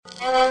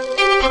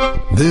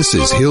This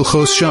is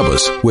Hilchos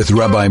Shabbos with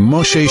Rabbi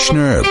Moshe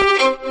Shnerb.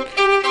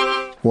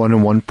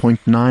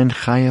 101.9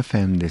 Chai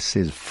FM. This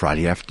is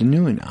Friday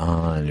afternoon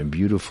on a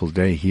beautiful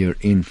day here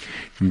in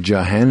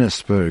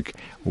Johannesburg.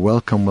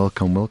 Welcome,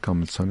 welcome,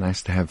 welcome. It's so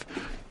nice to have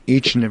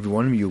each and every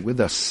one of you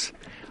with us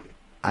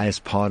as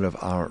part of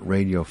our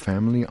radio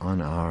family on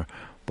our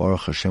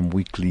Baruch Hashem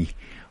weekly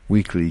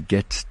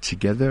get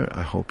together.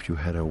 I hope you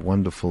had a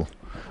wonderful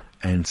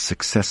and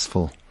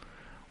successful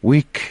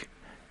week.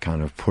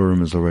 Kind of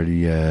Purim is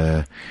already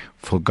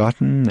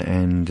forgotten,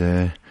 and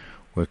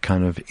we're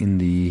kind of in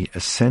the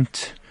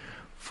ascent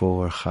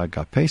for Chag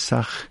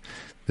HaPesach.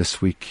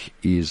 This week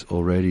is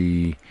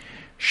already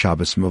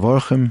Shabbos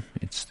Mevorchim.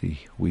 It's the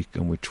week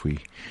in which we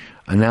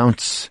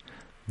announce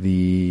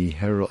the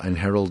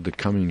herald the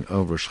coming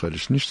of Rosh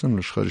Chodesh Nisan.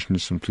 Rosh Chodesh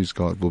Nisan, please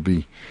God, will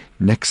be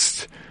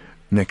next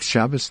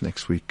Shabbos,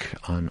 next week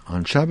on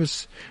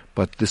Shabbos.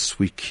 But this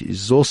week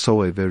is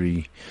also a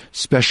very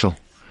special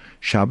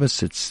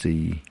Shabbos. It's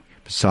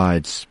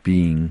besides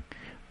being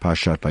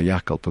Parshat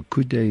Vayakal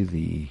Pekudei,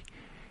 the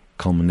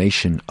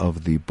culmination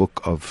of the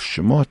book of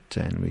Shemot,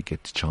 and we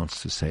get the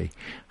chance to say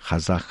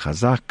Chazak,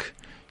 Chazak,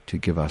 to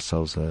give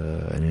ourselves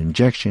an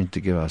injection, to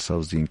give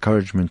ourselves the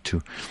encouragement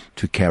to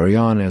carry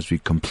on as we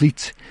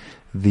complete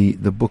the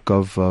book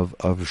of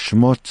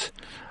Shemot.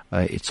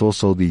 It's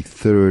also the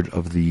third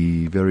of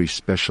the very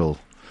special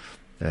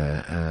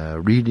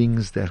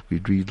readings that we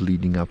read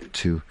leading up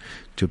to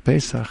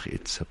Pesach.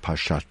 It's a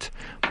Parshat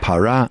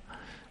Parah,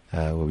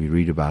 where we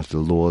read about the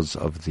laws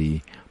of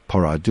the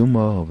Parah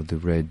Aduma, of the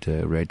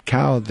red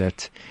cow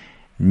that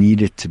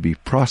needed to be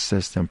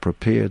processed and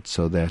prepared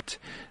so that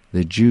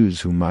the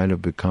Jews who might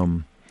have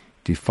become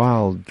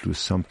defiled through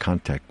some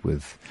contact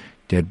with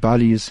dead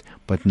bodies,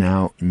 but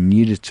now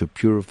needed to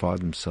purify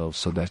themselves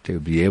so that they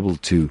would be able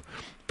to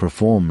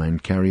perform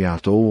and carry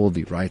out all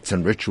the rites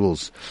and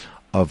rituals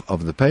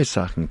of the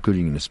Pesach,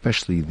 including and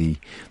especially the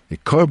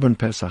Korban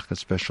Pesach, a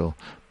special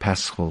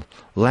Paschal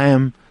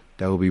lamb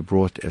that will be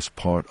brought as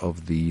part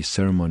of the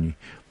ceremony,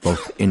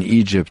 both in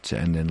Egypt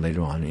and then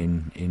later on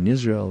in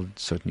Israel,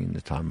 certainly in the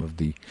time of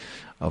the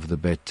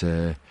Beit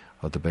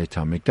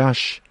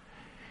HaMikdash.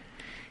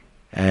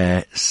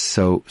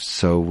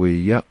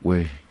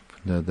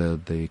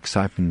 The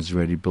excitement is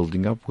already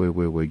building up.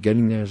 We're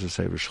getting there. As I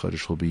say, Rosh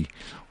Chodesh will be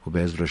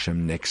Be'ez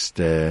Hashem next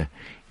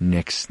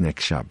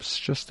Shabbos.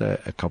 Just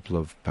a couple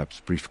of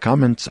perhaps brief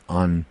comments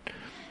on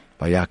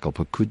Vayakal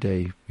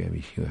Pekudei.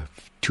 Maybe you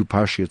have two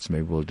parshiots.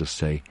 Maybe we'll just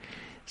say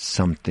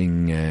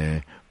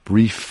something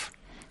brief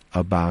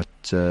about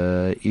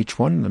each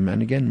one of them,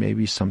 and again,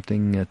 maybe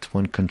something that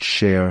one can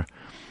share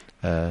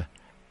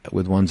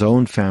with one's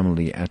own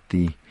family at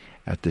the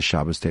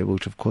Shabbos table,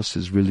 which of course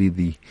is really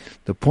the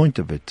point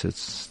of it.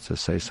 It's to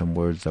say some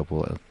words that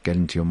will get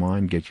into your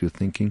mind, get you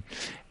thinking,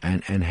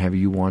 and have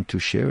you want to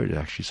share it.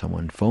 Actually,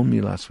 someone phoned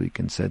me last week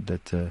and said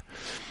that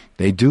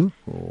they do,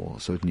 or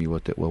certainly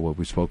what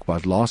we spoke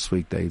about last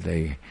week,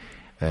 they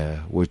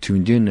were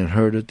tuned in and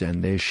heard it,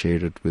 and they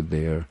shared it with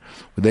their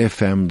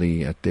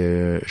family at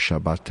their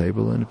Shabbat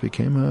table, and it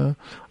became a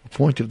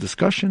point of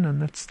discussion,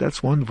 and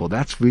that's wonderful.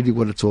 That's really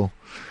what it's all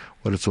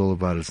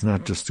about. It's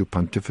not just to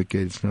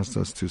pontificate, it's not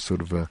just to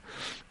sort of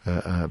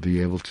be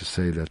able to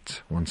say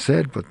that one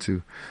said, but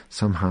to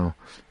somehow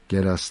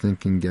get us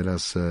thinking, get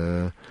us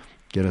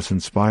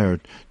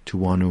inspired to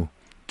want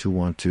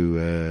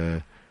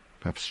to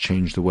perhaps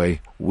change the way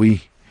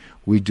we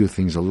do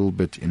things a little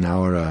bit in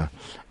our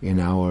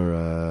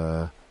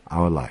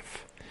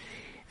life.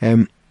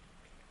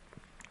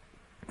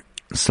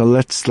 So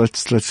let's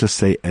just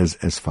say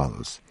as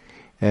follows.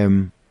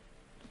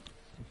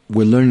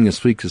 We're learning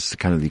this week, this is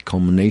kind of the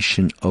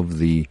culmination of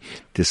the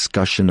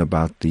discussion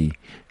about the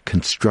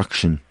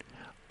construction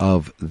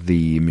of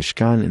the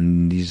Mishkan.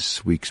 In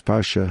this week's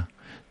Parsha,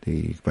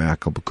 the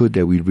Vayakal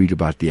Pekudei, we read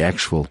about the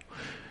actual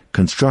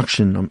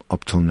construction.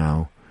 Up till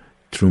now,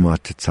 Truma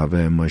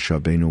Tetzaveh, Moshe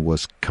Rabbeinu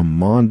was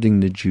commanding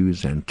the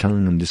Jews and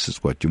telling them, this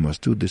is what you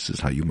must do, this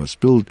is how you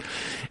must build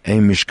a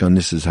Mishkan,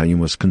 this is how you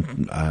must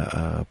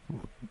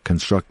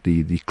construct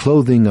the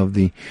clothing of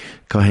the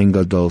Kohen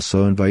Gadol.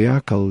 So in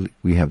Vayakal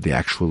we have the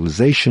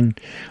actualization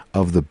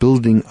of the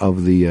building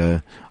of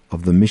the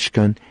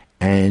Mishkan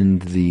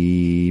and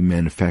the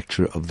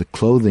manufacture of the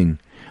clothing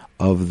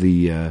of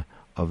the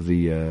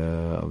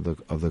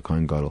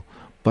Kohen Gadol.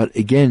 But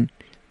again,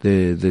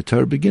 the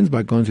Torah begins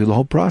by going through the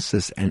whole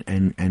process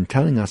and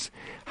telling us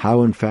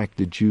how in fact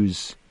the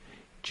Jews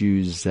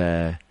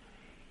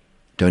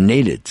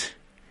donated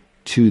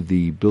to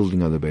the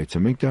building of the Beit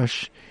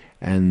HaMikdash,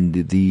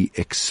 and the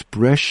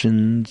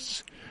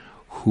expressions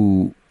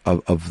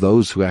of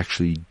those who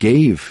actually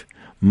gave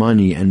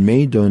money and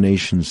made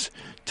donations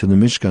to the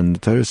Mishkan. The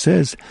Torah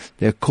says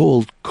they're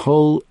called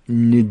Kol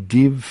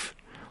Nidiv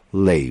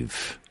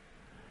Lev.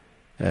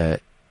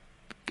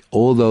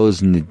 All those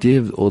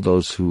Nidiv, all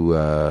those who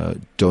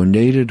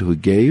donated, who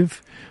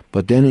gave,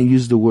 but then it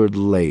used the word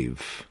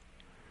Lev.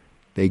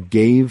 They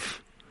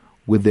gave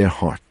with their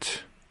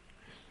heart,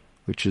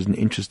 which is an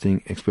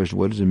interesting expression.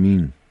 What does it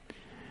mean?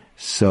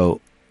 So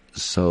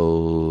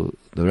the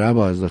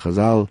rabbis, the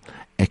Chazal,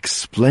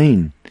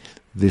 explain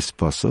this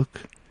pasuk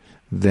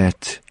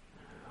that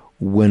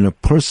when a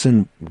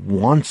person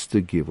wants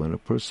to give, when a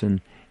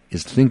person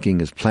is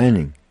thinking, is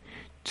planning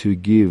to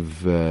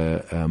give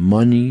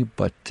money,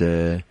 but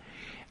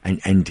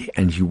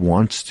and he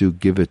wants to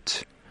give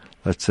it,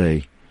 let's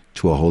say,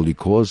 to a holy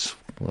cause.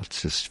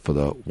 Let's just, for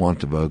the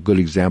want of a good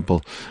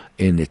example,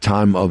 in the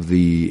time of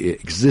the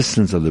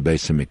existence of the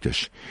Beis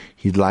HaMikdash,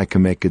 he'd like to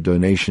make a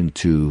donation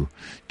to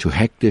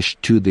Hekdesh,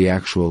 to the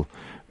actual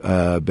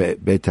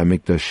Beit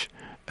HaMikdash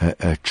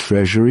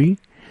treasury.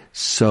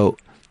 So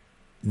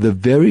the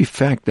very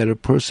fact that a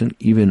person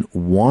even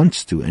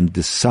wants to and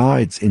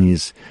decides in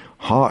his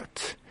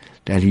heart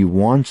that he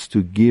wants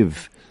to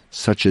give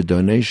such a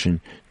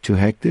donation to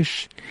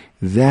Hekdesh,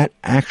 that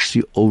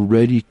actually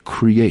already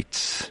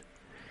creates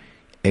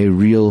a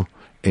real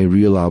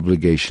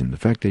obligation. The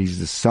fact that he's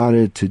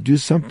decided to do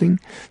something,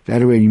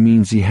 that already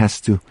means he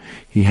has to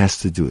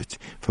do it.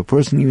 If a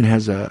person even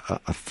has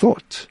a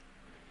thought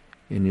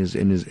in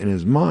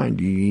his mind,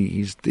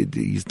 he's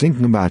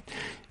thinking about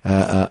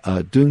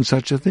doing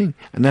such a thing,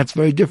 and that's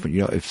very different.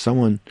 If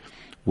someone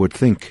would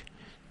think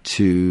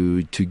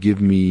to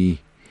give me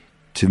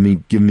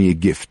a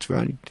gift,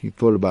 right? He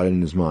thought about it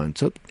in his mind.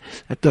 So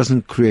that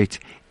doesn't create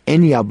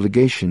any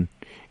obligation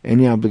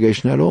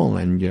at all.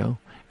 And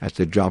at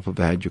the drop of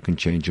a hat, you can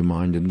change your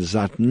mind and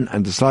decide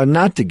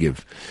not to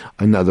give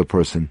another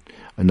person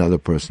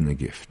a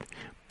gift.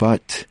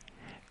 But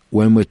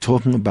when we're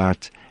talking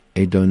about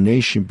a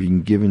donation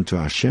being given to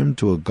Hashem,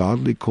 to a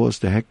godly cause,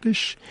 to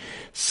Hekdesh,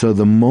 so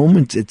the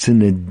moment it's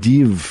in a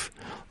div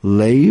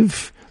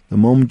leiv, the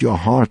moment your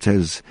heart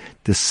has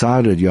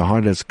decided, your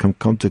heart has come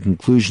to the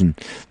conclusion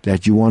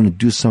that you want to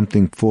do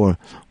something for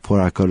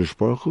HaKadosh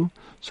Baruch Hu,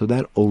 so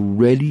that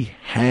already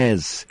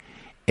has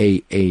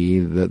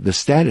the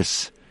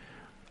status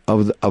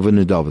of an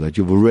nedava, that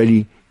you've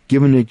already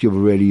given it, you've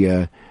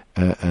already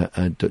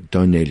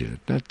donated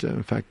it.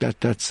 In fact,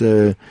 that's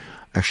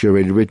actually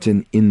already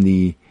written in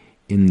the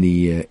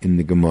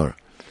Gemara.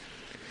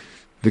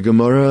 The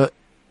Gemara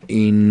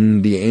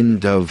in the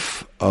end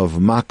of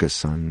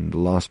Makos, on the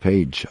last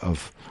page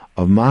of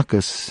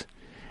Makos,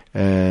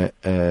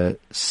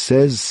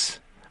 says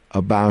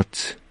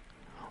about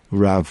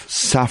Rav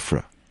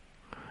Safra.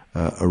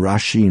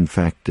 Rashi, in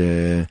fact,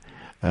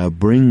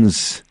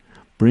 brings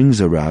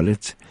around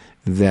it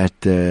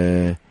that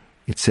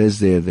it says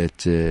there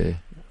that I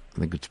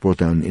think it's brought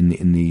down in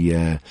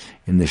the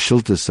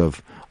Shiltus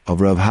of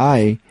Rav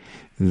Hai,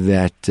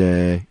 that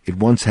it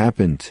once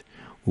happened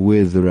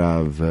with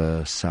Rav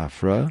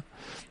Safra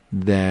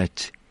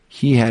that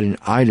he had an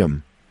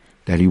item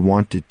that he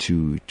wanted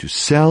to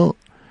sell,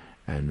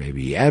 and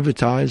maybe he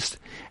advertised,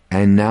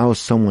 and now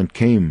someone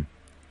came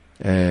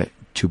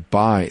to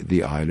buy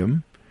the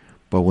item.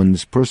 But when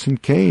this person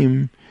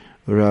came,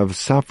 Rav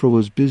Safra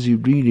was busy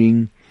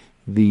reading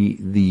the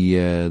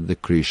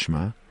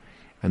Krishma,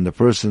 and the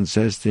person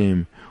says to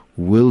him,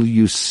 "Will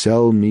you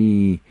sell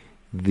me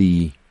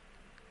the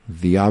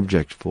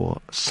object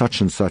for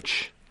such and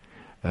such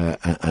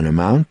an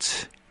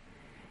amount?"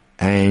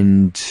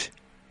 And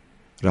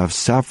Rav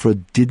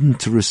Safra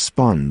didn't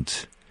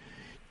respond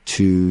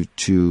to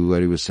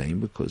what he was saying,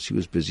 because he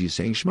was busy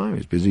saying Shema. He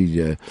was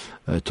busy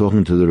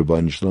talking to the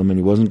Rabbi Shalom, and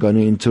he wasn't going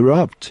to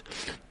interrupt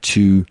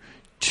to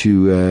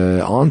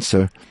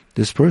answer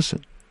this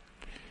person.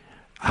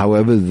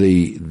 However,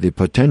 the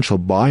potential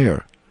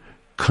buyer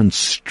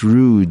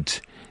construed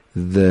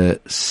the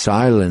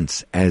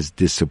silence as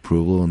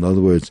disapproval. In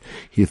other words,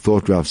 he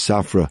thought Rav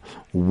Safra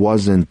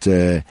wasn't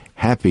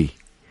happy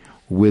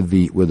with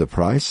the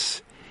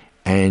price,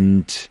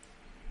 and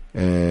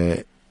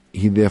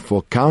he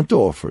therefore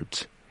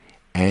counter-offered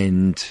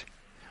and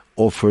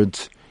offered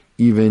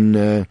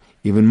even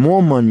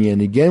more money,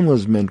 and again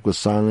was met with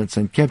silence,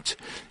 and kept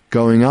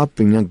going up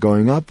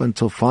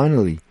until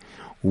finally,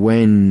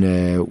 when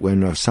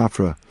Rav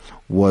Safra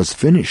was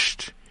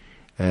finished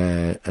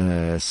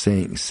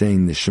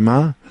saying the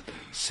Shema,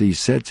 so he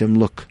said to him,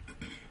 "Look,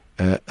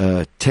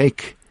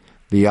 take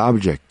the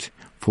object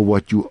for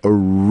what you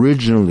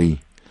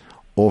originally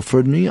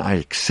offered me. I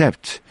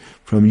accept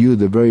from you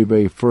the very,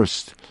 very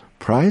first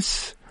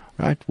price."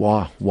 Right?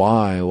 Why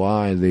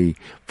the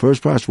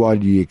first price? Why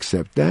did he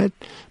accept that?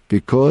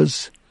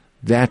 Because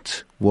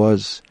that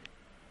was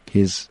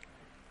his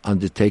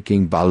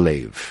undertaking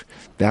balev.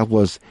 That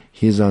was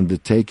his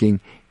undertaking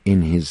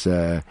in his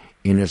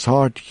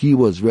heart. He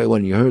was ready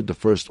when he heard the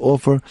first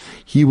offer.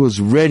 He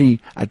was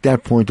ready at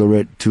that point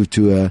already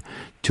to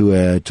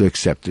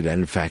accept it.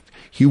 And in fact,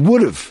 he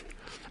would have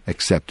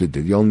accepted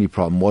it. The only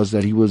problem was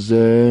that he was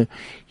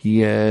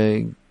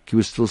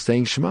still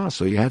saying Shema,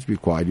 so he had to be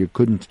quiet.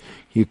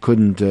 He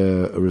couldn't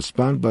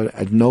respond. But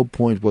at no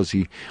point was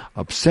he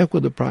upset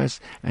with the price,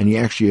 and he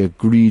actually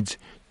agreed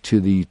to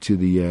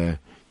the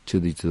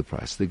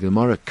price. The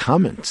Gemara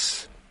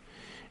comments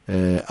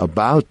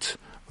about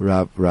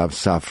Rav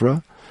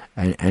Safra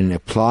and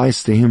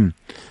applies to him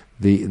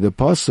the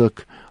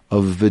pasuk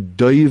of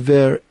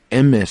V'doiver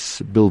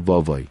emes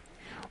bilvavai.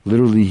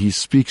 Literally, he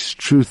speaks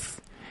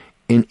truth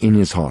in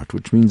his heart,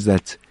 which means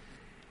that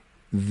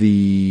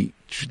the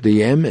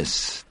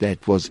emes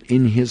that was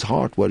in his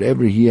heart,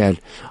 whatever he had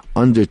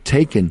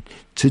undertaken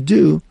to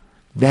do,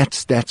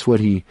 that's what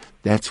he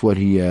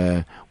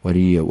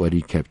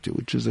kept to,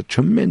 which is a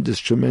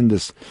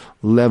tremendous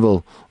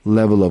level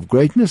of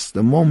greatness.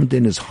 The moment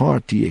in his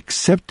heart he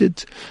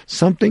accepted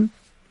something,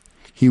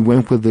 he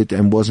went with it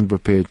and wasn't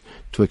prepared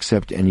to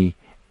accept any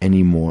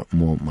more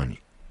money.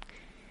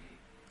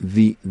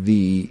 The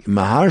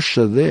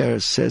Maharsha there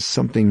says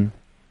something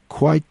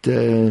quite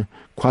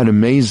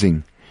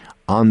amazing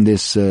on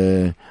this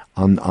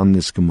on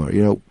this Gemara.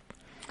 You know,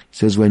 it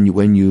says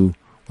when you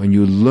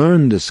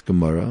learn this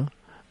Gemara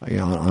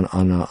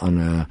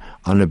on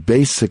a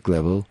basic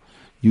level,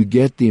 you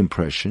get the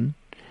impression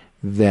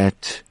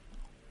that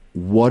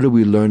what are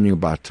we learning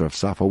about Rav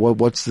Safra?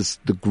 What's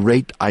the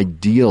great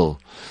ideal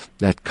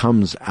that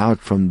comes out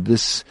from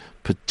this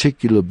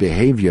particular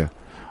behavior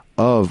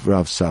of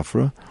Rav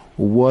Safra?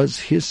 Was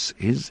his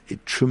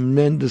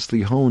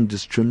tremendously honed,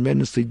 this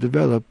tremendously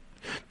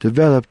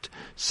developed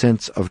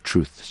sense of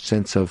truth,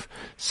 sense of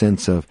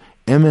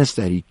emes,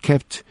 that he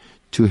kept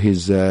to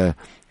his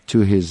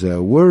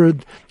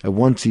word.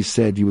 Once he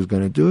said he was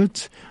going to do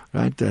it,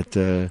 right? That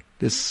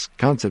this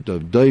concept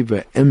of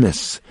doiver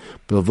emes,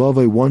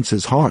 belvave, once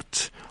his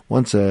heart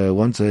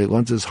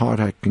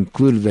had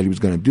concluded that he was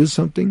going to do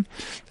something,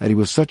 that he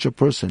was such a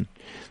person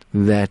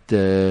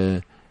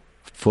that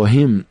for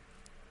him,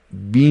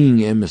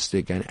 being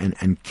emistic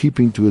and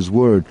keeping to his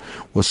word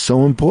was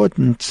so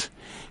important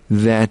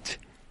that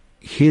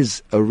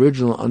his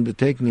original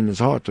undertaking in his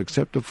heart to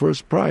accept the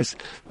first price,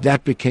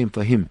 that became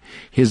for him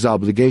his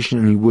obligation,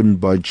 and he wouldn't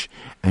budge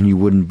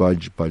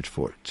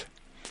for it.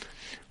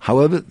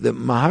 However, the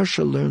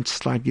Maharsha learned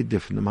slightly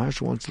different. The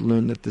Maharsha wants to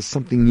learn that there's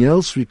something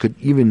else we could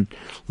even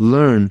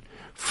learn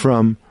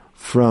from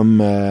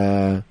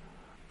Rav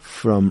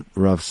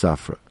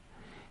Safra.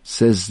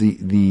 Says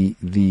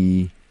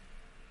the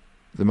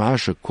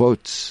Maharsha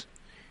quotes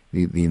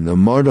the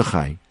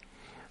Mordechai,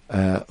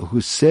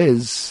 who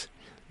says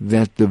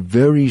that the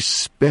very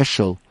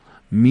special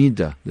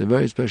midah, the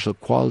very special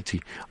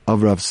quality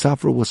of Rav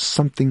Safra was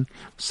something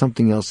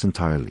else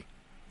entirely.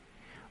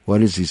 What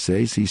does he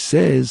say? He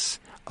says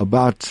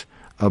about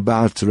Rav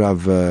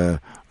Safra,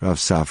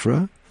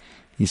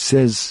 he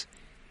says,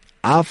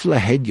 Afla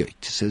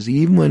Hedyot, he says,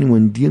 even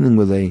when dealing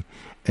with a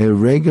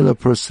regular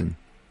person,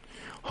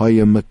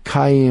 Haya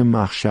Makayim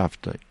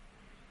Achshavtai,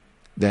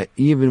 that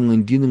even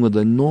when dealing with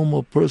a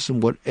normal person,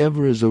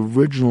 whatever his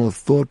original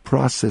thought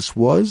process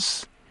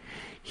was,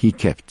 he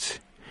kept.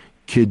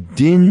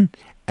 Kedin,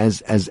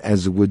 as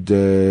would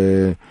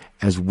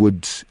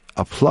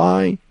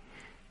apply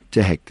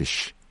to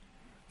Hektish.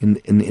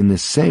 In the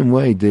same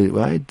way,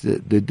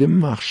 the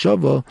dim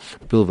machshava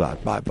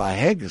bilvat by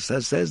Hektish.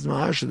 That says the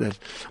Maharsha that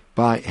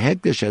by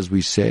Hektish, as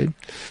we said,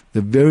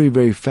 the very,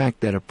 very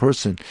fact that a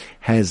person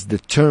has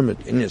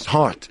determined in his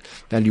heart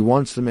that he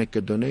wants to make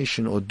a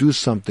donation or do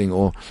something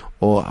or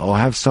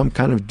have some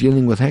kind of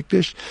dealing with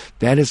Hektish,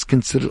 that is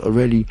considered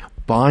already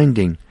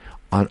binding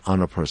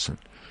on a person.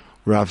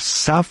 Rav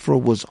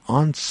Safra was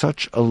on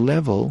such a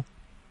level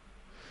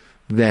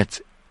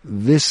that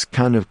this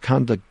kind of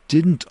conduct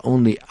didn't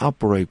only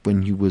operate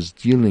when he was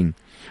dealing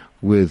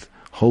with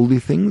holy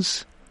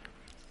things,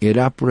 it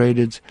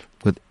operated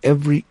with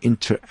every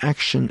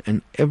interaction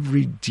and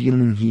every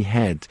dealing he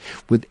had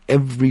with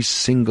every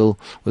single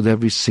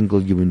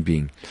human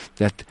being.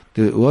 That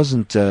there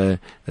wasn't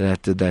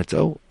that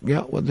oh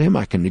yeah, with him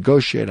I can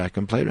negotiate, I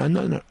can play.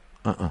 No.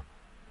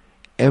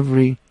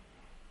 Every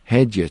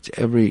Hedyot,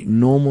 every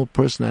normal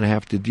person that I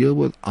have to deal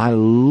with, I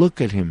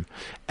look at him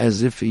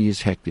as if he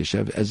is hektish,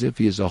 as if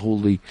he is a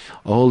holy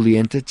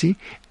entity.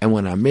 And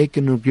when I make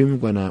an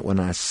agreement, when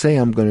I say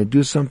I'm going to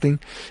do something,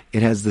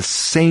 it has the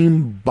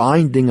same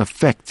binding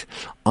effect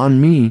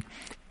on me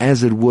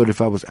as it would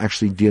if I was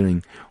actually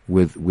dealing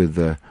with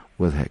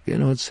hek. You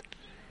know, it's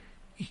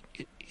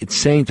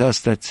saying to us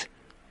that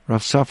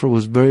Rav Safra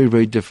was very,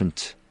 very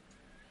different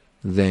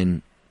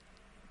than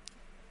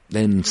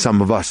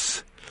some of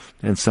us.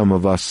 And some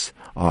of us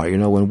are, you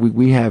know, when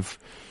we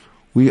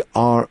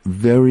are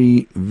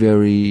very,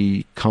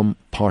 very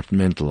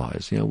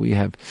compartmentalized. You know, we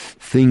have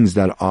things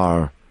that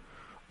are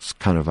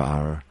kind of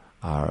our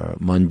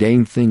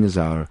mundane things,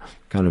 our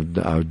kind of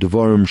our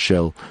devorim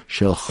shel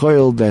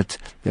choil that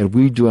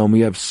we do, and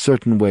we have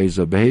certain ways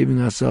of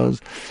behaving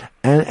ourselves,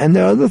 and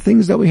there are other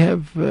things that we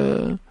have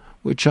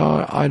which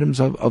are items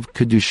of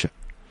kedusha,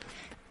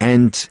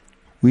 and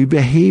we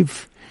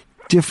behave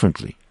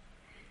differently.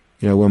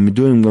 You know, when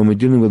we're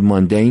dealing with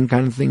mundane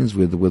kind of things,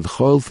 with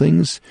choil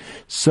things,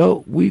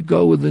 so we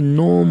go with the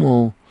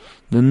normal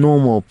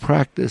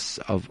practice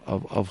of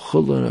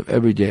chulun, of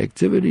everyday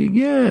activity.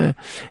 Yeah,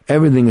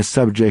 everything is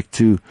subject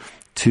to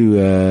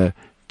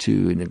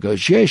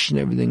negotiation.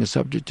 Everything is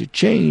subject to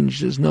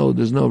change. There's no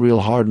real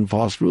hard and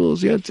fast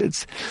rules. Yeah,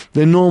 it's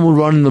the normal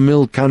run of the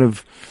mill kind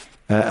of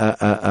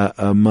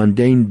a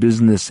mundane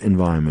business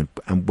environment.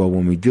 But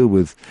when we deal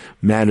with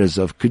matters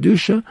of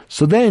kedusha,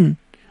 so then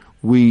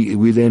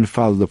we then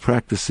follow the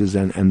practices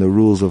and the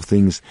rules of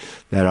things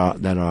that are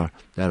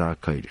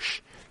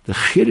kodesh. The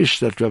chiddush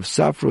that Rav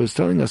Safra was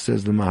telling us,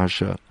 says the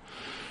Mahasha,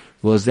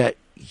 was that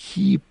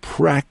he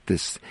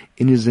practiced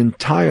in his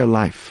entire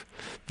life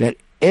that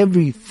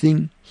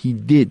everything he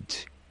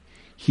did,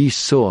 he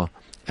saw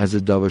as a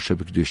davar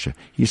shebekdusha.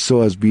 He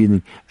saw as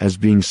being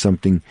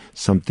something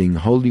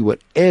holy.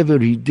 Whatever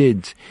he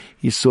did,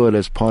 he saw it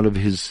as part of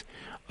his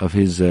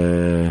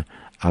avodas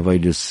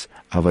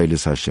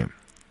Hashem.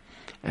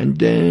 And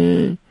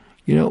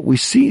we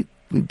see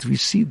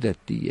that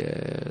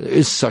there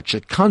is such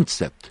a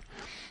concept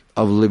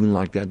of living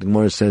like that. The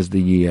Gemara says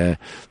the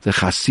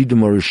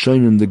Hasidim or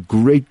Rishonim, the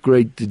great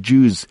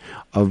Jews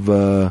of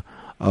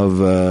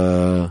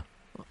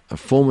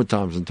former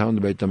times, in time of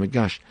the Beit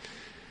HaMikdash,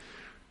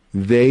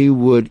 they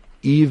would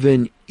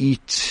even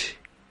eat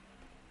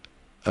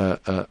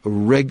a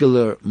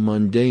regular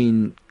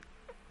mundane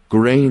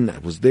grain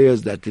that was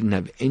theirs, that didn't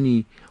have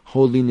any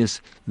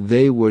holiness.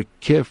 They were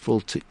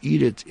careful to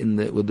eat it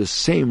with the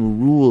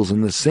same rules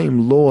and the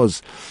same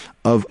laws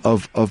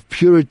of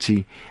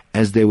purity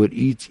as they would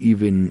eat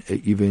even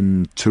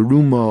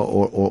teruma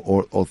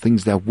or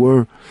things that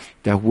were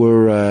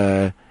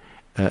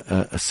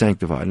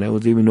sanctified. And that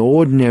was even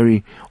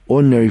ordinary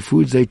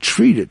foods. They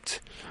treated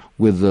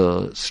with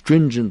the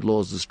stringent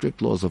laws, the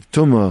strict laws of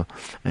tumah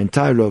and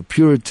taira, of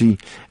purity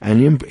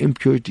and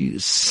impurity,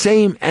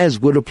 same as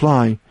would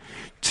apply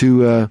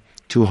to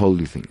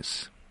holy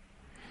things.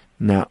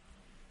 Now,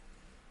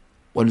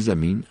 what does that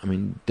mean? I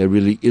mean, there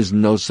really is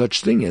no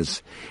such thing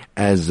as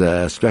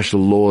special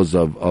laws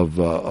of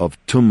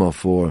tumah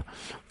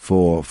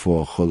for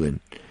chulin,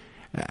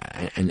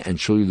 and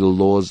surely the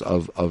laws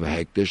of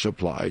hekdesh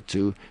apply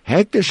to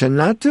hekdesh and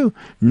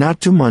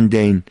not to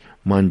mundane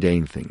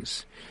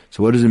things.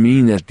 So, what does it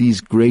mean that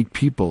these great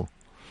people,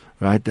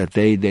 right, that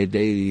they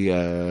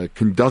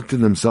conducted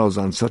themselves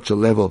on such a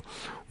level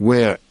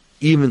where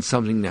even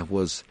something that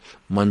was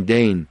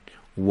mundane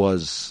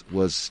was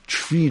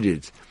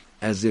treated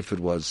as if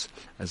it was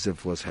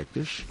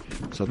hektish?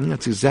 So I think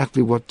that's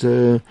exactly what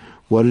it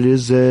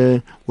is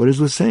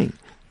we're saying,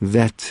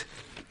 that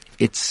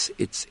it's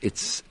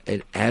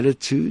an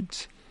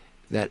attitude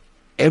that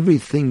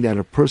everything that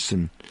a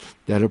person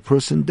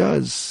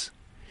does,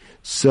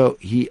 so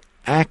he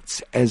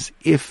acts as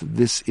if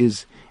this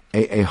is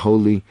a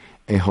holy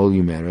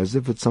matter, as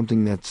if it's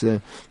something that's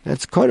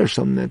kodesh,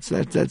 something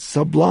that's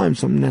sublime,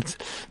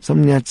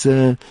 something that's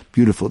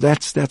beautiful.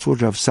 That's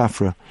what Rav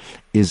Safra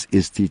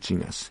is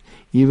teaching us.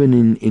 Even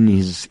in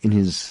his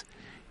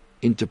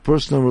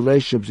interpersonal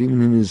relationships,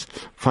 even in his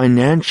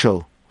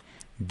financial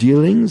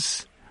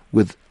dealings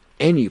with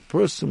any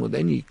person, with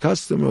any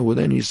customer, with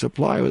any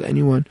supplier, with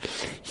anyone,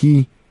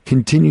 he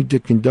continued to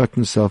conduct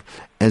himself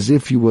as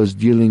if he was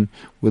dealing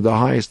with the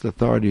highest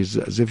authorities,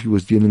 as if he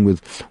was dealing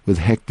with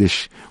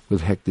hektish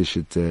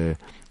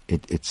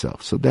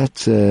itself. So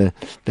that's the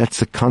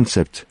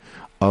concept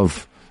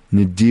of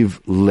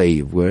Nediv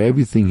Leiv, where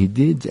everything he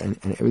did and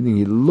everything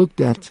he looked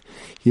at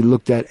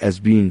as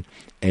being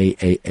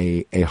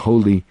a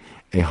holy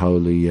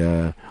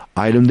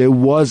item. There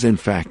was, in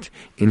fact,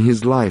 in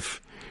his life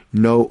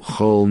no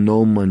chol,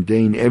 no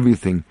mundane.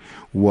 Everything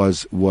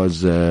was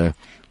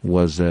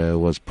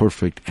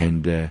perfect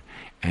and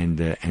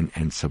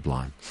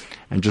sublime.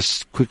 And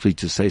just quickly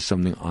to say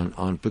something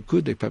on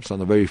Pekudei, perhaps on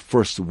the very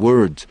first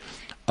word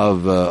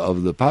of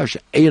the parsha,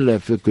 Eileh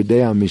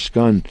Pekudei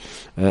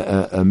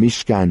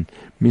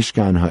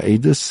Mishkan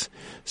Ha'edus.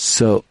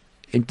 So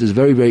it is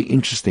very, very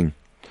interesting.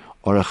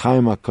 Or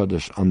Chaim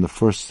HaKadosh on the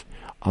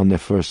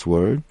first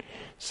word.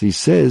 So he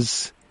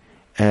says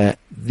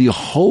the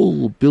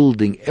whole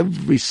building,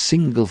 every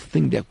single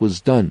thing that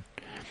was done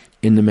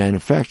in the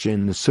manufacture,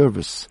 in the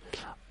service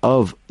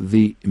of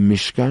the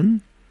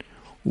Mishkan,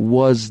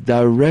 was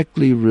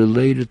directly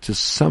related to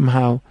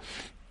somehow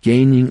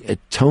gaining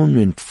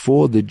atonement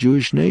for the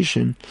Jewish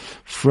nation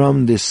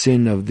from the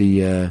sin of the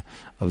Egel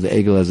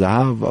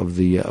HaZahav, of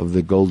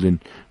the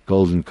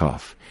golden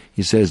calf.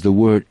 He says the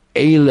word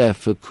Eileh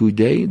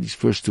Pekudei, these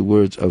first two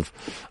words of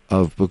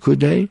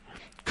Pekudei,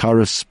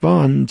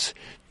 correspond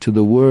to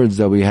the words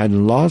that we had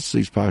in last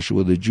week's parsha,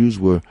 where the Jews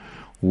were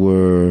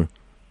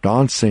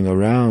dancing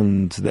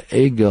around the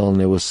Egel,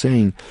 and they were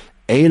saying,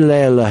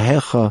 Eileh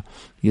Elohecha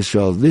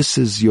Yisrael, this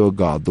is your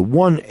God. The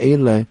one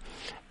Eileh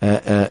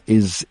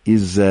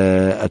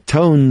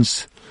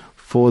atones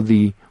for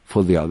the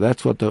other.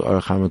 That's what the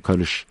Aracham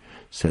HaKadosh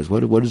says.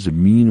 What does it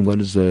mean? What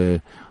is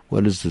the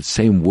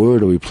same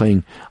word? Are we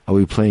playing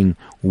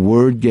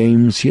word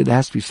games here? There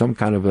has to be some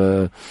kind of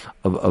an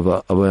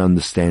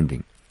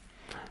understanding.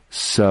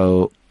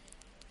 So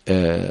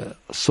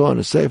saw in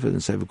a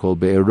sefer called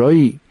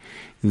Be'eroi,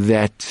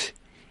 that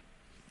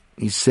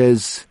he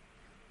says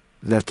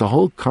that the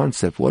whole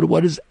concept,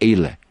 what is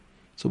Eileh?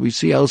 So we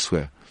see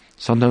elsewhere,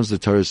 sometimes the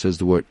Torah says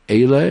the word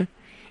Eileh,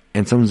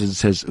 and sometimes it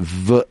says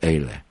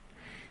V'Eileh. It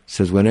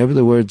says whenever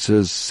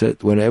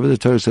the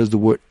Torah says the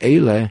word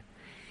Eileh,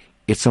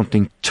 it's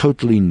something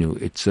totally new.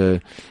 It's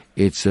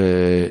It's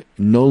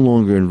no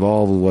longer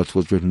involved with what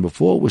was written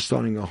before. We're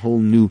starting a whole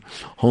new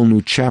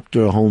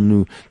chapter, a whole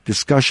new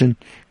discussion,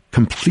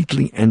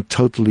 completely and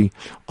totally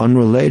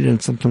unrelated,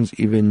 and sometimes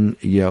even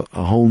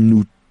a whole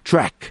new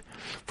track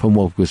from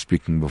what we're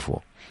speaking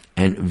before.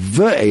 And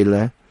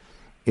ve'ele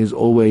is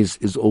always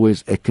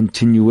a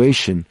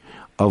continuation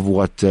of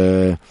what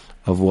happened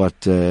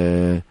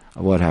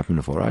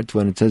before, right?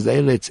 When it says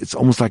eile, it's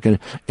almost like an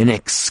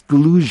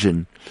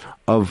exclusion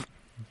of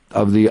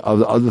the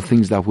other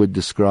things that were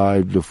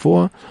described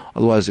before.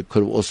 Otherwise, it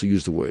could have also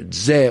used the word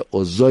ze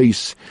or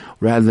zois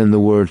rather than the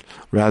word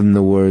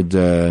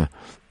eile.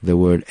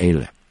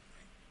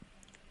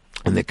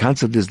 And the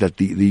concept is that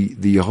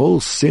the whole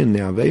sin, the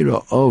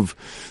aveira of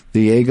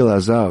the Egel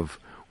Azav,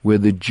 where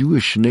the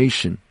Jewish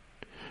nation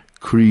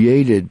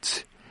created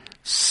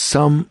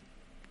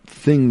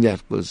something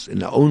that was in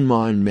their own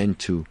mind meant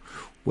to,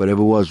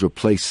 whatever was,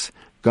 replace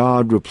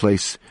God,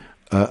 replace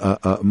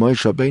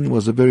Moshe Rabbeinu,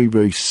 was a very,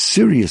 very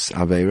serious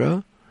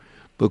aveira,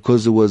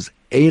 because it was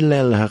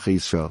Eile l'Hach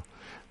Yisrael.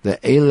 The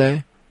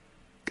Eile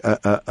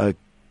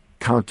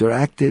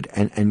counteracted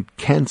and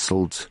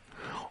cancelled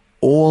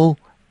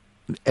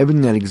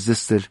everything that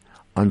existed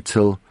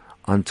until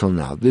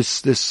now.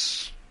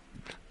 This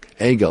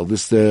egel,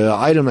 the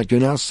item that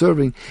you're now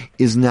serving,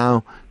 is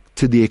now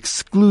to the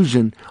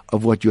exclusion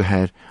of what you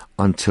had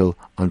until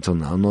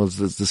now. No,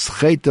 the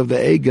scheit of the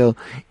egel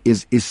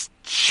is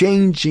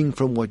changing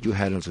from what you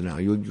had until now.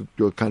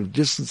 You're kind of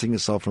distancing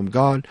yourself from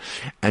God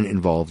and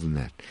involved in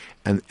that.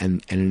 And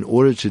in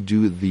order to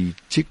do the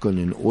tikkun,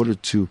 in order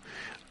to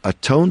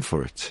atone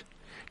for it,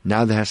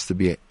 now there has to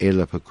be a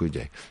Eila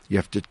Pakude. You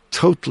have to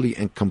totally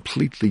and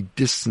completely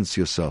distance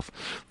yourself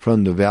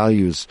from the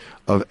values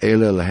of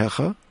Eila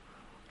Lehecha,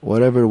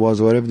 whatever it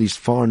was, whatever these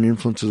foreign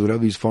influences, whatever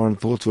these foreign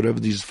thoughts, whatever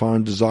these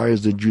foreign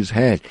desires the Jews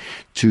had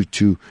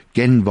to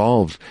get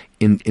involved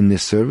in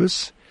this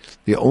service.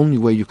 The only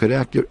way you could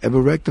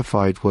ever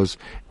rectify it was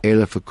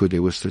Eila Pakude,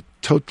 was to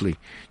totally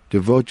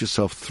devote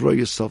yourself, throw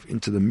yourself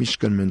into the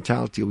Mishkan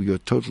mentality where you're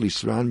totally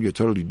surrounded, you're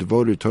totally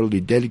devoted,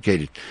 totally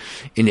dedicated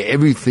in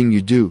everything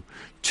you do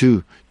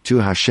to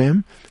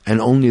Hashem, and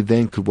only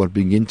then could one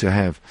begin to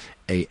have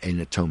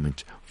an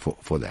atonement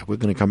for that. We're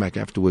going to come back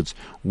afterwards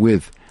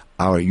with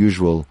our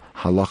usual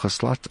halacha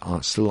slot,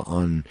 still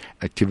on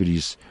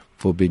activities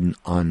forbidden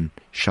on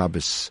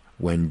Shabbos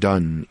when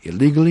done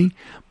illegally.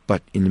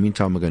 But in the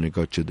meantime, we're going to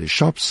go to the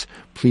shops.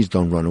 Please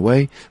don't run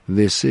away.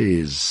 This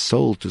is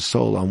Soul to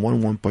Soul on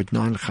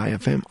 101.9 Chai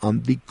FM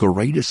on the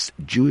greatest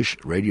Jewish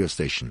radio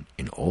station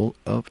in all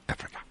of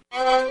Africa.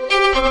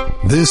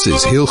 This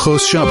is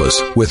Hilchos Shabbos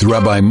with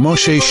Rabbi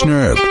Moshe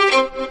Shnerb.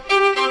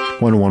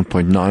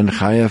 101.9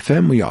 Chai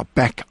FM. We are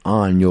back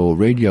on your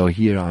radio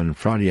here on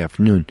Friday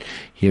afternoon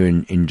here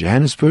in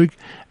Johannesburg.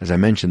 As I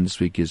mentioned,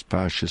 this week is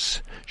Parshas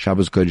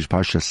Shabbos Kodesh,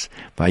 Parshas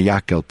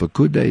Vayakel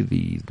Pekude,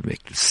 the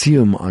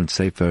Siyum on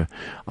Sefer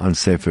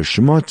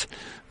Shemot.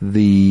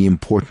 The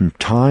important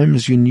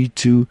times you need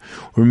to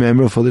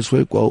remember for this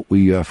week. Well,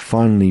 we have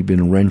finally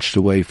been wrenched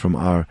away from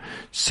our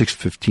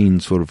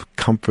 6:15 sort of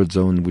comfort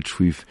zone, which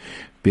we've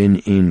been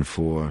in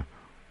for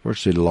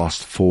virtually the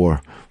last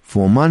four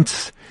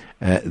months.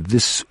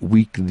 This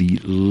week, the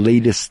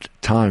latest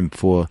time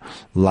for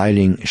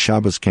lighting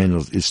Shabbos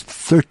candles is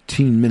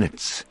 13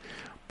 minutes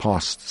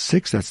past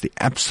 6. That's the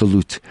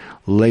absolute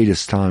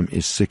latest time,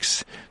 is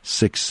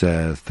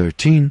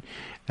 6:13.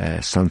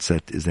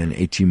 Sunset is then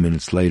 18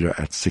 minutes later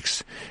at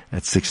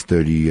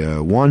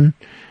 6:31.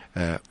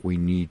 We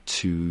need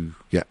to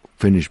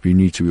finish. We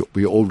need to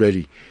be all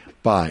ready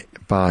by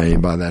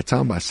that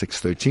time, by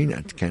 6:13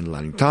 at candle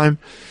lighting time.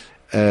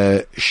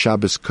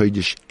 Shabbos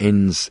Kodesh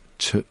ends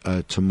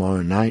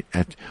tomorrow night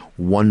at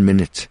 1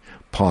 minute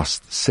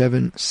past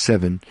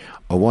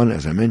 7:01.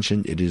 As I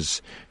mentioned, it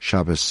is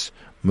Shabbos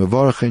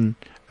Mevorachin.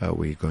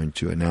 We're going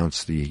to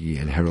announce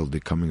and herald the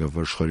coming of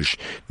Rosh Chodesh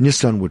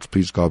Nisan, which,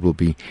 please God, will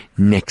be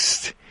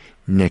next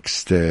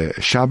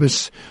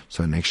Shabbos.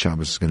 So next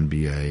Shabbos is going to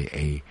be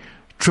a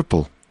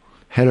triple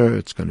header.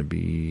 It's going to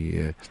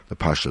be the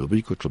Parsha of the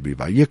week, which will be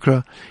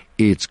Vayikra.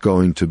 It's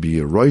going to be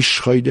a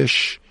Rosh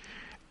Chodesh,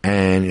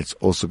 and it's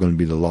also going to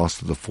be the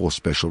last of the 4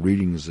 special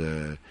readings,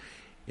 the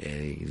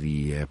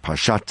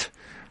Parshat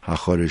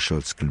HaChodesh. So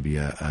it's going to be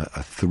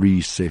a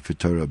 3 Sefer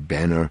Torah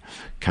banner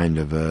kind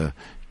of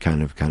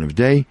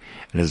day.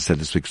 And as I said,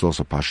 this week's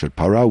also Parshat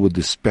Parah with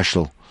this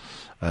special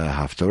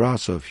Haftarah.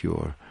 So if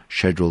you're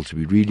scheduled to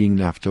be reading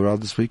the Haftarah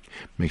this week,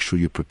 make sure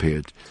you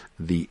prepared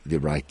the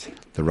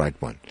right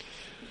one.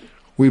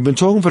 We've been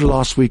talking for the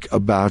last week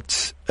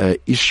about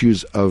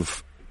issues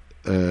of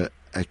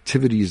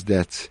activities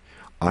that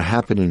are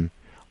happening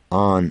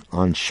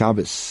on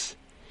Shabbos,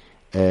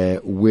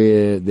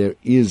 where there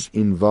is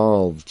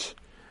involved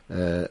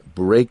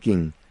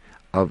breaking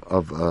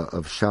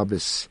of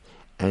Shabbos,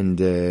 and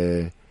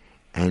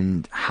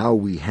how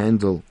we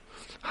handle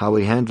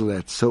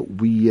that. So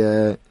we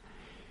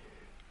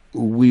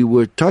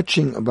were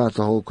touching about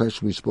the whole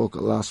question. We spoke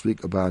last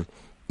week about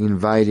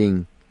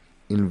inviting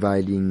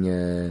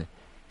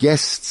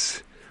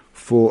guests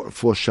for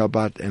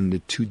Shabbat, and the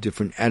two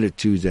different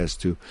attitudes as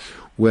to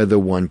whether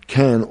one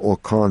can or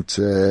can't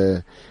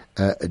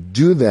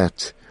do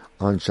that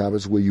on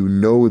Shabbos, where you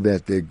know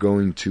that they're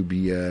going to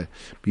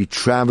be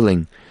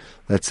traveling.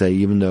 Let's say,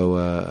 even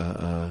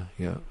though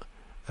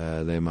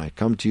they might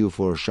come to you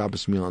for a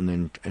Shabbos meal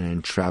and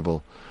then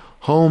travel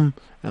home.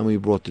 And we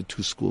brought the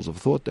two schools of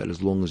thought that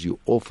as long as you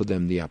offer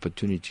them the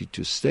opportunity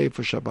to stay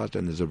for Shabbat,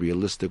 and there's a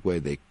realistic way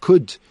they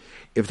could,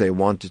 if they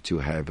wanted to,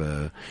 have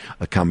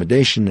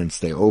accommodation and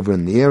stay over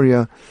in the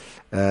area.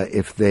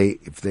 If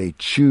they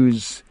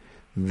choose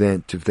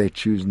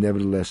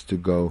nevertheless to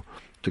go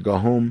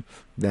home,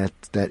 that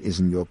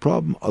isn't your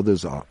problem.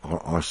 Others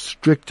are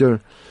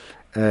stricter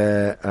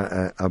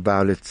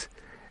about it.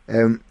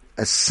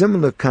 A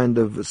similar kind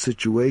of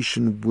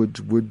situation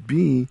would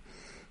be,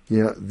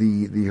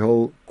 the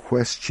whole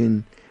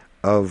question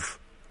of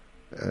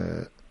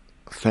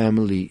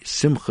family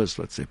simchas.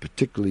 Let's say,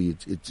 particularly,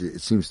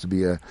 it seems to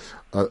be a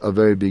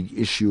very big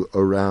issue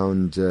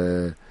around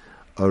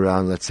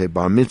let's say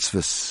bar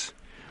mitzvahs,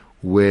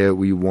 where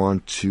we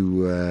want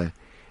to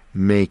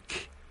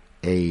make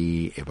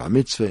a bar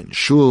mitzvah in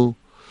shul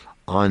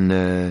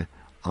on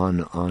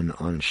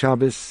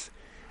Shabbos,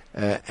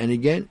 and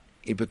again,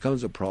 it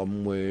becomes a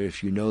problem where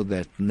if you know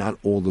that not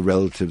all the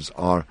relatives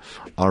are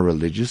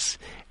religious,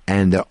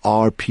 and there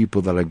are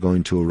people that are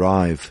going to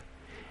arrive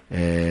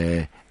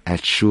at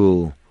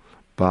shul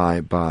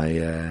by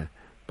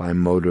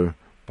motor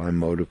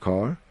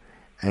car,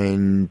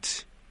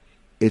 and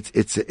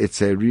it's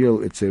a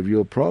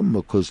real problem,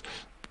 because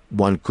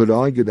one could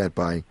argue that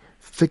by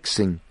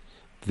fixing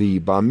the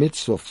bar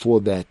mitzvah for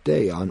that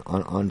day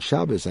on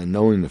Shabbos, and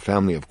knowing the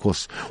family, of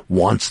course,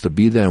 wants to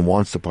be there and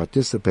wants to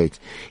participate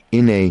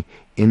in a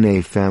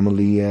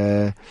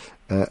family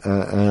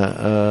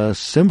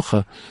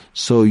simcha,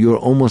 so you're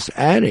almost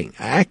acting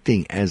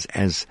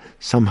as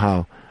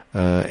somehow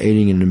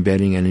aiding and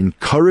abetting and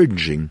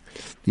encouraging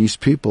these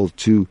people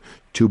to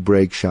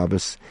break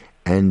Shabbos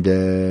and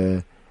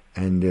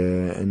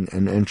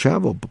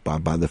travel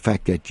by the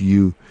fact that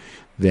you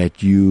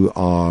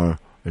are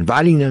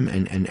inviting them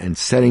and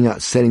setting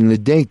the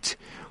date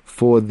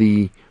for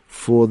the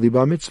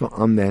bar mitzvah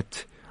on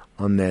that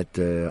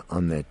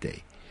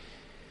day.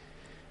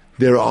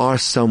 There are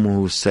some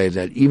who say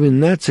that even in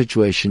that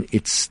situation,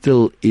 it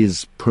still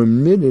is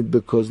permitted,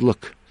 because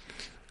look,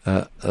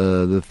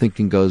 the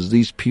thinking goes,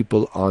 these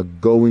people are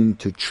going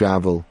to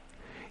travel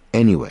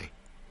anyway.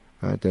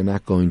 Right? They're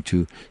not going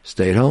to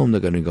stay at home.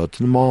 They're going to go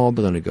to the mall.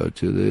 They're going to go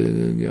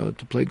to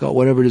to play golf.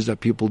 Whatever it is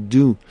that people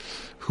do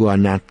who are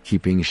not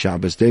keeping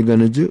Shabbos, they're going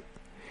to do.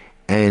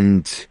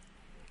 And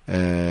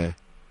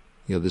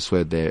this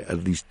way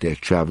they're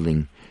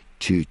traveling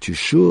to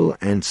shul,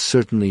 and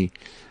certainly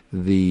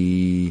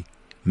the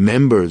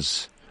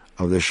members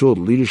of the shul,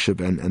 leadership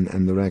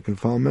and the rank and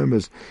file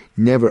members,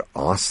 never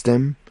asked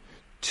them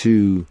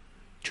to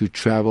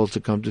travel to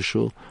come to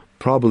shul.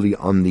 Probably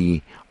on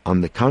the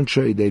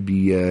contrary, they'd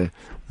be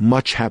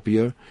much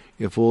happier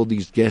if all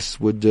these guests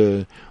would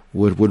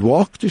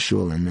walk to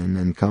shul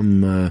and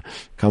come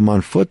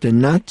on foot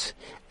and not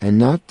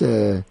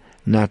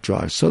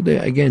drive. So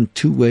there again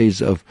two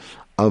ways of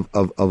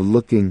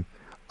looking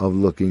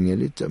at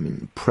it. I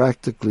mean,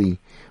 practically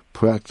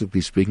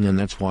speaking, and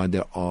that's why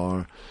there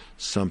are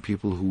some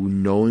people who,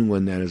 knowing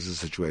when that is the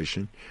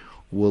situation,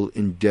 will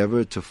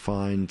endeavor to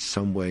find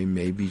some way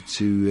maybe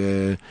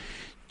to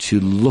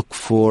look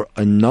for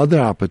another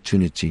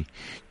opportunity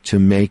to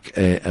make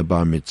a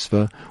bar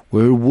mitzvah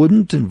where it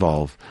wouldn't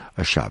involve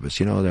a Shabbos.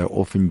 There are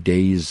often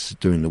days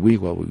during the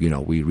week. Well,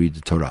 we read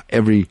the Torah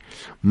every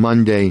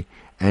Monday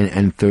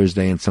and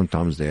Thursday, and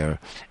sometimes there are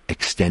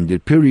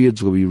extended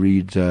periods where we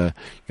read, on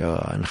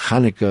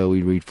Hanukkah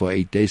we read for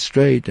 8 days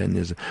straight, and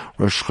there's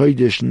Rosh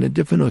Chodesh, and there are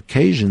different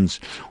occasions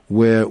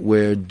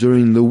where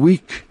during the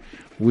week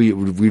we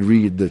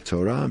read the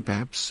Torah, and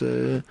perhaps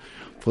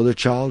for the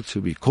child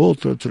to be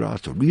called to the Torah,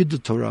 to read the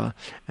Torah,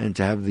 and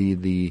to have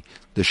the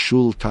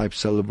shul type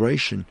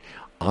celebration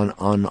on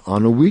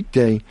a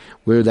weekday,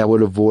 where that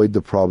would avoid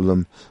the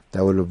problem.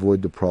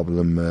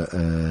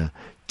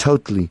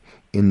 Totally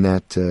in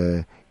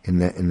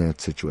that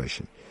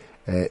situation.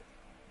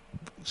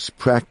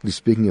 Practically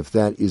speaking, if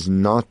that is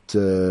not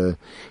going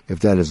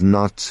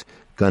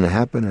to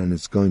happen, and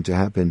it's going to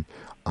happen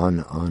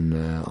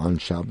on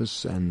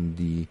Shabbos,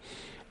 and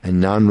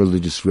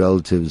non-religious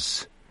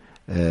relatives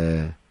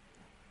are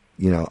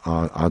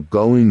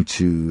going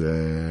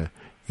to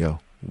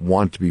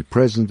want to be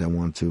present and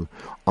want to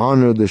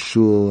honor the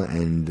shul,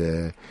 and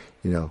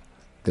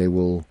they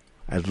will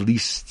at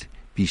least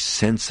be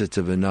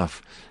sensitive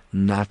enough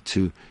not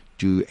to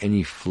do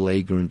any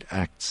flagrant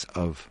acts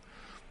of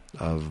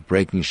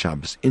breaking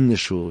Shabbos in the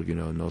shul.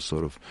 No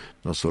sort of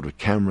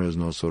cameras,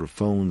 no sort of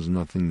phones,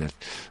 nothing that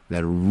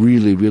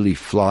really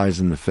flies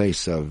in the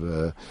face of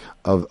the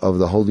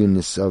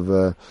holiness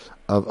of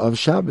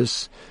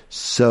Shabbos.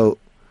 So,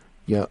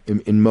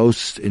 in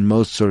most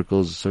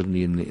circles,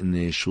 certainly in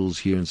the shuls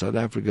here in South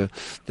Africa,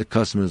 the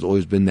custom has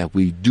always been that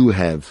we do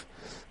have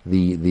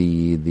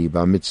the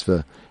bar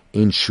mitzvah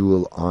in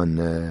shul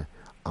on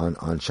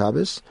on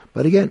Shabbos.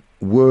 But again,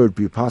 would it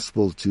be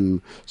possible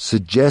to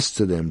suggest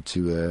to them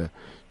to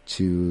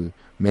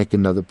make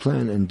another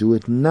plan and do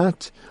it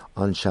not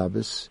on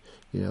Shabbos?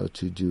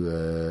 To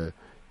do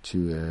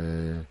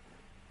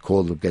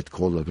get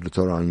called up to the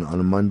Torah on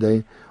a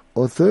Monday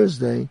or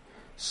Thursday.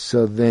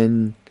 So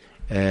then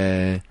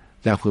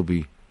that would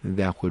be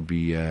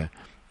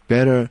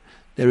better.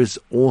 There is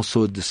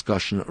also a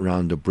discussion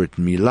around the Brit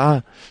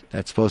Milah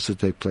that's supposed to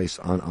take place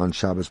on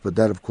Shabbos, but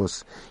that, of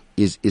course,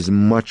 is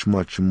much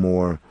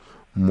more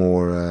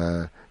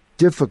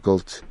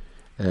difficult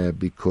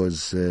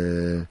because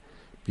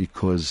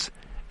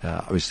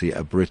obviously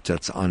a Brit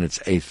that's on its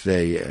 8th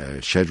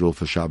day scheduled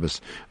for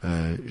Shabbos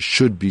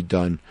should be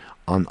done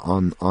on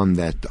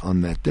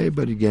that day.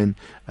 But again,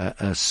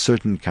 a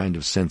certain kind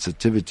of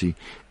sensitivity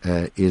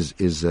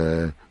is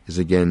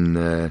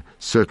again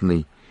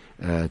certainly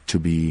to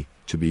be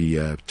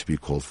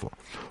called for.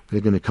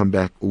 We're going to come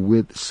back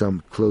with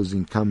some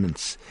closing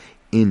comments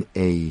in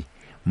a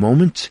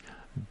moment,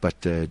 but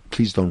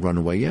please don't run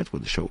away yet.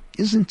 Well, the show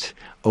isn't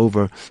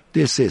over.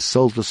 This is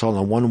Soul to Soul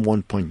on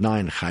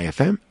 101.9 Chai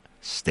FM.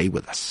 Stay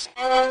with us.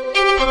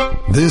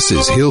 This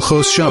is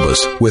Hilchos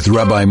Shabbos with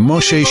Rabbi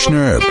Moshe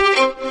Shnerb.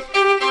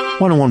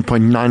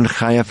 101.9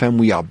 Chai FM.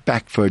 We are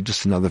back for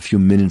just another few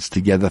minutes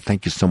together.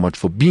 Thank you so much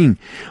for being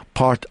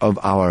part of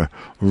our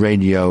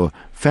radio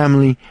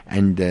family,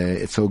 and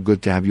it's so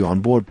good to have you on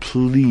board.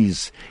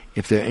 Please,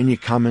 if there are any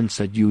comments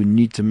that you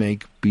need to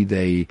make, be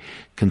they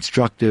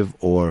constructive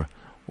or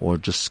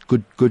just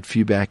good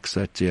feedbacks,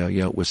 that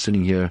we're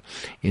sitting here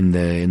in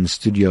the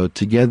studio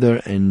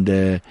together,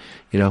 and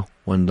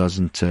one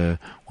doesn't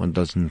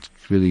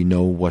really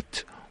know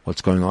what's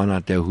going on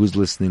out there, who's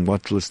listening,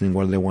 what do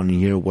they want to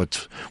hear,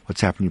 what's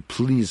happening.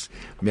 Please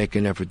make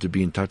an effort to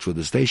be in touch with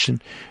the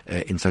station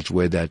in such a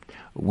way that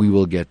we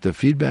will get the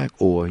feedback,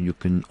 or you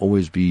can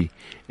always be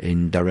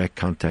in direct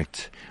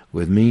contact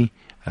with me.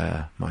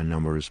 My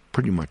number is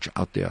pretty much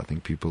out there. I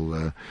think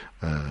people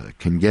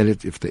can get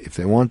it if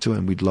they want to,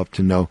 and we'd love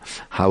to know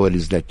how it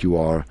is that you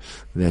are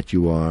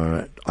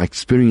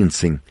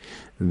experiencing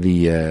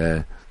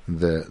the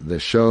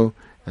show,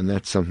 and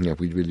that's something that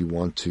we really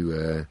want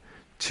to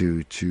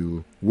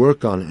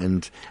work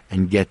on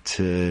and get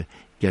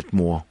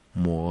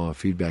more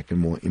feedback and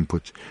more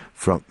input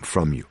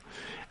from you.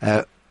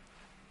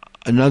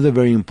 Another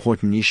very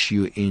important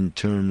issue in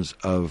terms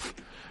of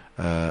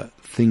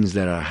things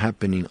that are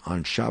happening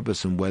on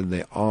Shabbos and whether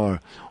they are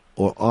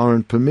or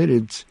aren't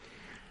permitted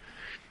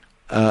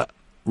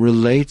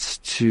relates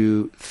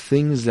to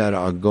things that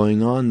are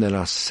going on that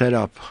are set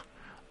up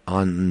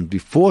on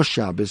before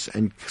Shabbos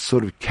and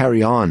sort of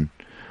carry on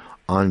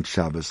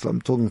Shabbos.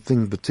 I'm talking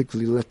things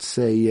particularly, let's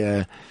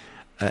say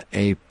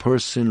a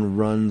person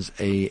runs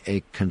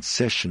a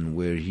concession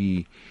where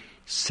he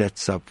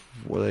sets up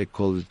what they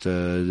call it,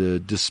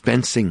 the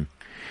dispensing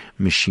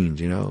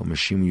machines, a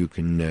machine where you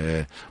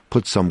can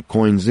put some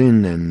coins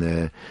in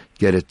and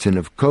get a tin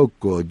of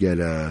Coke or get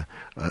a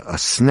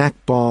snack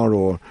bar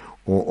or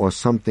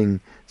something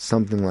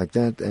like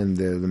that, and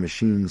the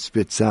machine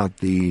spits out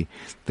the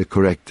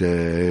correct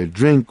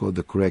drink or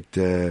the correct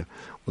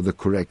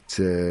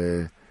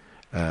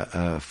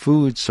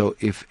food. So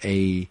if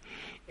a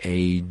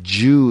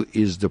Jew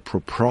is the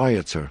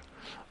proprietor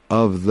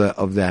of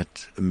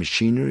that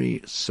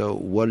machinery, so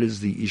what is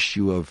the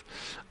issue of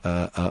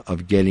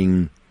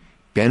getting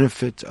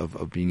benefit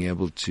of being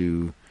able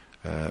to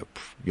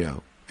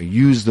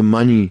use the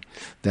money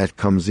that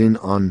comes in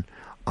on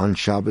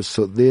Shabbos?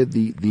 So there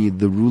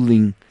the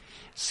ruling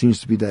seems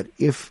to be that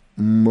if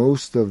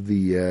most of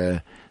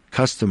the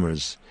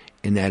customers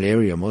in that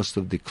area, most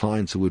of the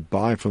clients who would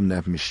buy from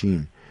that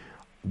machine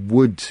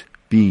would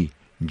be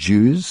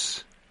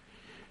Jews,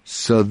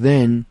 so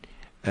then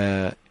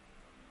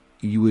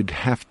you would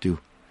have to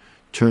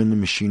turn the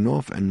machine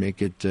off and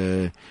make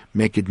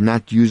it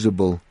not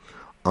usable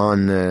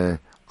on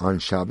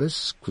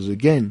Shabbos, because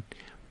again,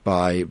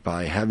 by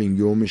having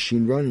your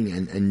machine running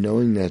and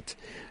knowing that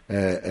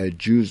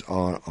Jews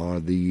are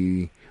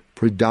the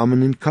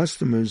predominant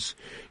customers,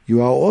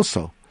 you are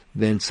also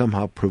then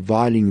somehow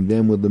providing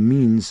them with the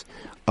means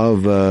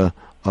of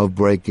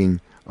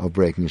breaking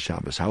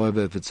Shabbos.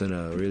 However, if it's in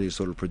a really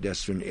sort of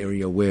pedestrian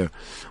area where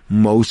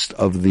most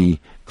of the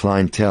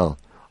clientele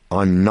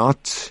are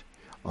not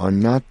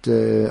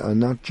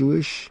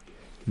Jewish,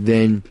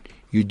 then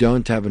you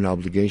don't have an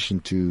obligation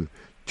to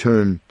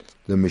turn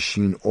the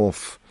machine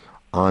off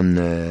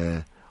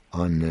on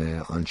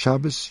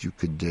Shabbos. You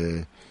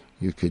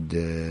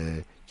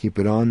could keep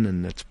it on,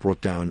 and that's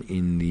brought down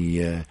in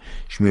the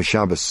Shmir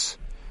Shabbos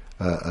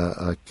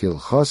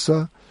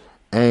Kilchasa.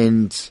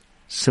 And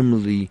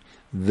similarly,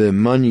 the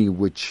money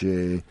which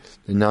the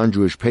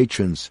non-Jewish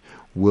patrons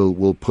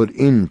will put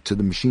into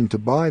the machine to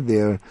buy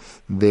their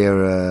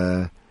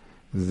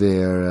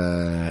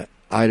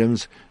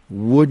items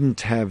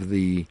wouldn't have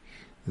the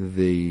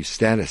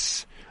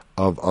status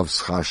of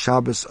Schar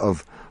Shabbos,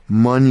 of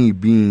money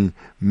being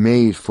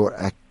made for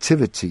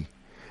activity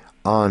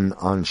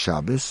on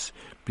Shabbos,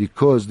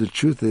 because the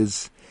truth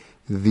is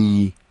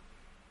the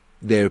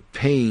they're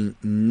paying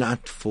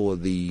not for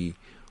the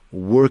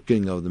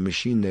working of the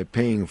machine, they're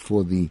paying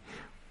for the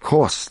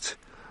cost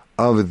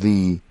of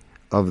the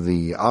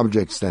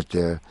objects that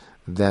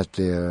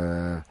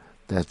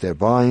they're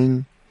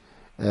buying,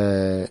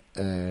 and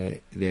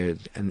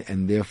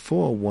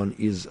therefore one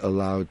is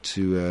allowed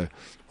to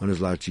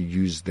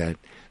use that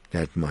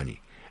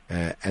money.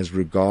 As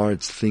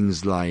regards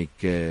things like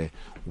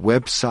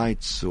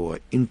websites or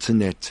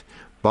internet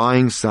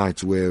buying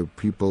sites where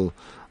people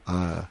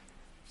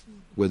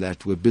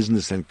where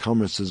business and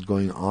commerce is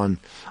going on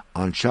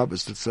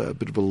Shabbos, it's a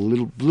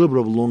little bit of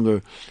a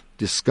longer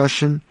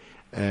discussion.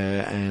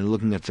 And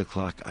looking at the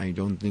clock, I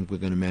don't think we're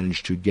going to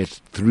manage to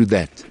get through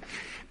that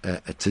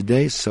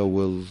today. So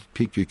we'll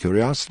pique your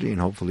curiosity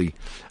and hopefully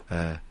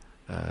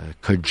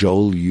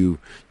cajole you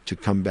to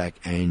come back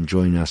and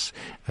join us,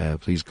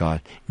 please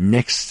God,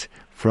 next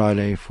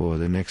Friday for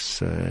the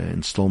next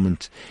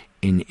installment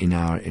in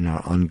our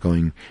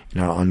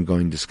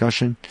ongoing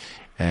discussion.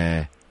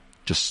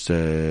 Just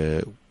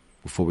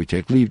before we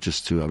take leave,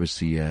 just to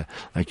obviously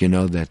let you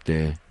know that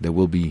there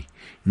will be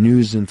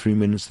news in 3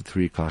 minutes at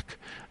 3:00.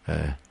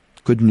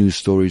 Good news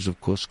stories, of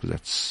course, because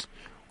that's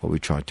what we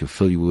try to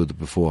fill you with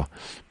before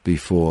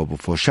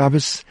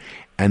Shabbos,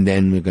 and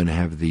then we're going to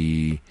have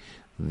the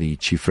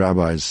Chief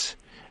Rabbi's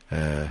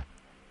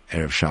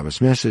Erev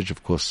Shabbos message.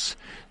 Of course,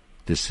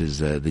 this is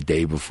the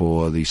day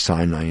before the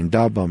Sinai and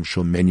Daba. I'm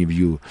sure many of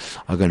you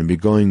are going to be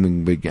going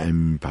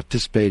and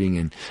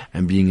participating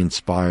and being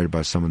inspired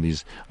by some of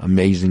these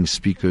amazing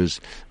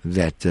speakers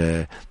that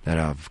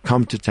have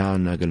come to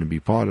town, are going to be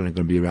part and are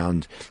going to be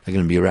around. They're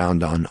going to be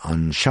around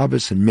on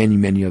Shabbos and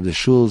many of the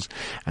shuls,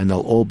 and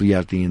they'll all be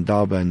at the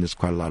Indaba, and there's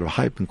quite a lot of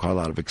hype and quite a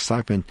lot of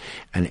excitement,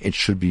 and it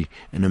should be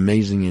an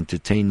amazing,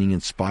 entertaining,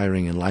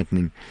 inspiring,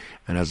 enlightening,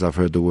 and as I've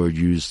heard the word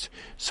used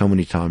so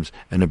many times,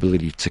 an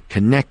ability to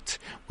connect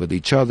with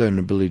each other, an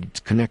ability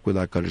to connect with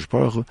our Kadosh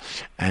Baruch Hu,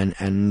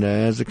 and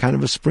as a kind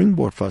of a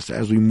springboard for us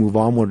as we move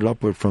onward and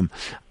upward from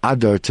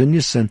Adar to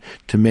Nisan,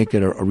 to make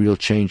it a real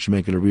change, to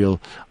make it a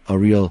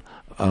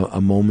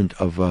moment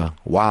of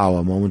wow,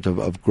 a moment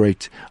of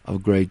great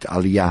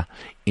aliyah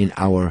in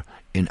our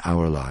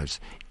lives.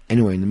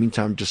 Anyway, in the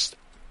meantime, just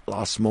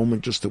last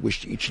moment, just to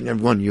wish each and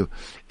every one of you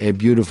a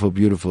beautiful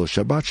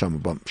Shabbat.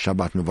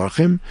 Shabbat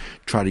Mevarchim.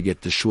 Try to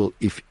get to shul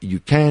if you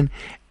can,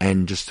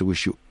 and just to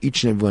wish you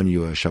each and every one of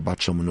you a Shabbat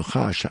Shel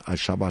Menucha, a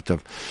Shabbat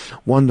of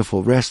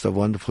wonderful rest, of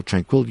wonderful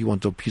tranquility. You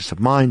want a peace of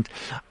mind,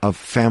 of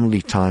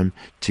family time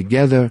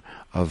together,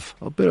 of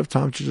a bit of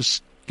time to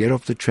just get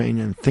off the train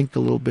and think a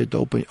little bit,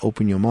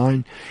 open your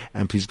mind,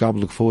 and please God,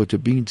 we look forward to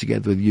being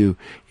together with you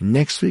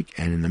next week.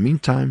 And in the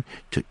meantime,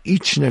 to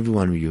each and every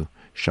one of you,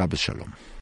 Shabbos Shalom.